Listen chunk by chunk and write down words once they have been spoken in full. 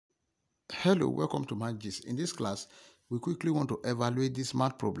Hello, welcome to Mathgist. In this class, we quickly want to evaluate this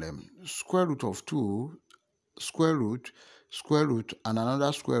math problem. Square root of 2, square root, and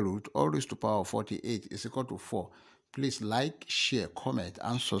another square root, all raised to the power of 48 is equal to 4. Please like, share, comment,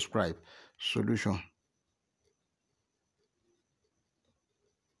 and subscribe. Solution.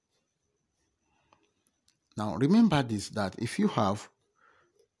 Now, remember this, that if you have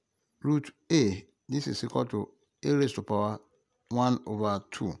root a, this is equal to a raised to the power 1 over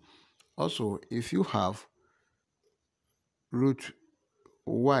 2. Also, if you have root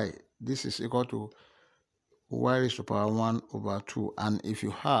y, this is equal to y raised to the power 1 over 2. And if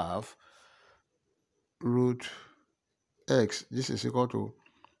you have root x, this is equal to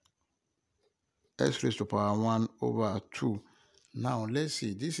x raised to the power 1 over 2. Now let's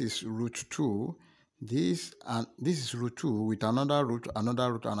see, this is root 2, this is root 2 with another root, and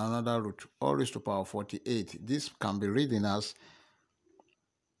another root, all raised to the power 48. This can be written as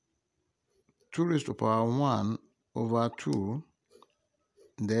 2 raised to the power 1 over 2.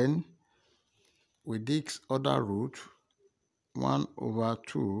 Then with this other root, 1 over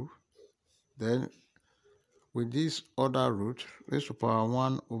 2. Then with this other root, raised to the power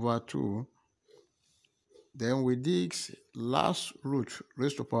 1 over 2. Then with this last root,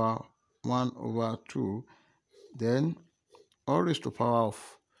 raised to the power 1 over 2. Then all raised to the power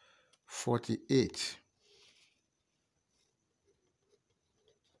of 48.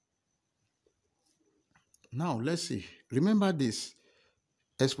 Now let's see. Remember this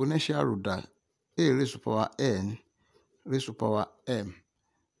exponential root, that a raised to the power n raised to the power m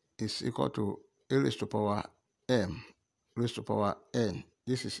is equal to a raised to the power m raised to the power n.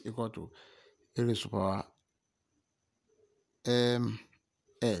 This is equal to a raised to the power m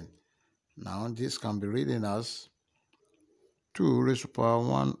n. Now this can be written as 2 raised to the power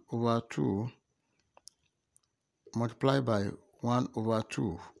 1 over 2 multiplied by 1 over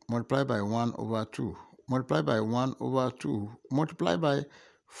 2 multiplied by 1 over 2 multiplied by 1 over 2 multiplied by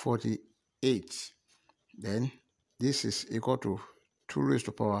 48. Then this is equal to 2 raised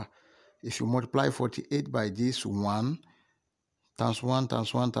to the power, if you multiply 48 by this 1 times 1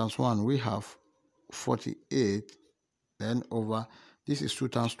 times 1 times 1, we have 48. Then over, this is 2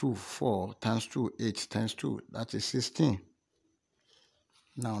 times 2, 4 times 2, 8 times 2, that is 16.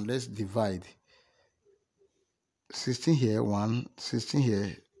 Now let's divide. 16 here, 1, 16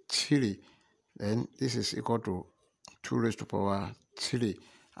 here, 3. Then this is equal to 2 raised to the power 3.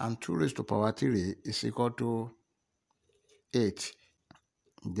 And 2 raised to the power 3 is equal to 8.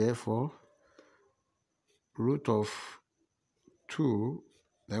 Therefore, root of 2,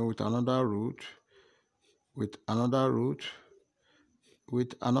 then with another root, with another root,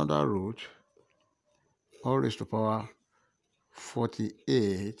 with another root, all raised to the power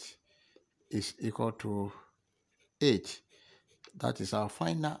 48 is equal to 8. That is our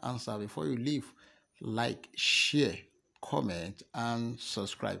final answer. Before you leave, like, share, comment, and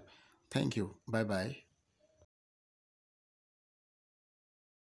subscribe. Thank you. Bye-bye.